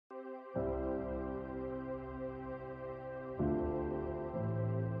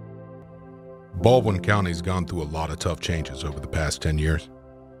Baldwin County's gone through a lot of tough changes over the past 10 years.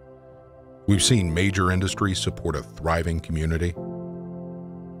 We've seen major industries support a thriving community,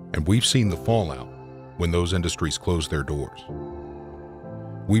 and we've seen the fallout when those industries close their doors.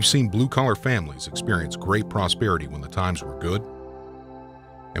 We've seen blue-collar families experience great prosperity when the times were good,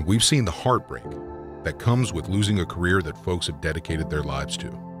 and we've seen the heartbreak that comes with losing a career that folks have dedicated their lives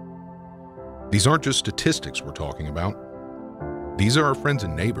to. These aren't just statistics we're talking about. These are our friends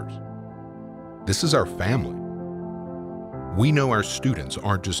and neighbors. This is our family. We know our students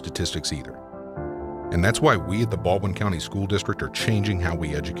aren't just statistics either. And that's why we at the Baldwin County School District are changing how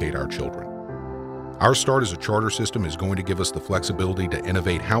we educate our children. Our start as a charter system is going to give us the flexibility to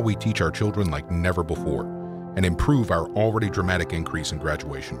innovate how we teach our children like never before and improve our already dramatic increase in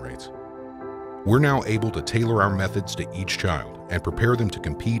graduation rates. We're now able to tailor our methods to each child and prepare them to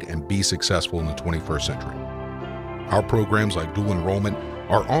compete and be successful in the 21st century. Our programs like dual enrollment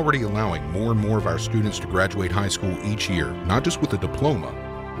are already allowing more and more of our students to graduate high school each year, not just with a diploma,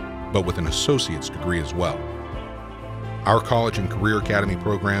 but with an associate's degree as well. Our college and career academy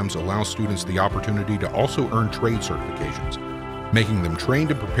programs allow students the opportunity to also earn trade certifications, making them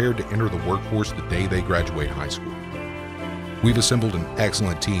trained and prepared to enter the workforce the day they graduate high school. We've assembled an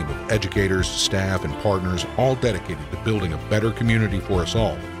excellent team of educators, staff, and partners, all dedicated to building a better community for us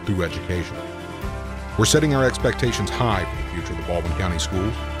all through education. We're setting our expectations high for the future of the Baldwin County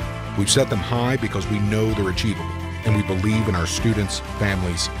Schools. We've set them high because we know they're achievable, and we believe in our students,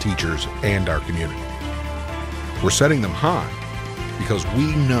 families, teachers, and our community. We're setting them high because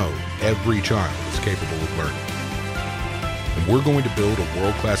we know every child is capable of learning. And we're going to build a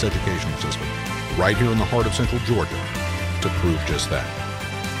world-class educational system right here in the heart of Central Georgia to prove just that.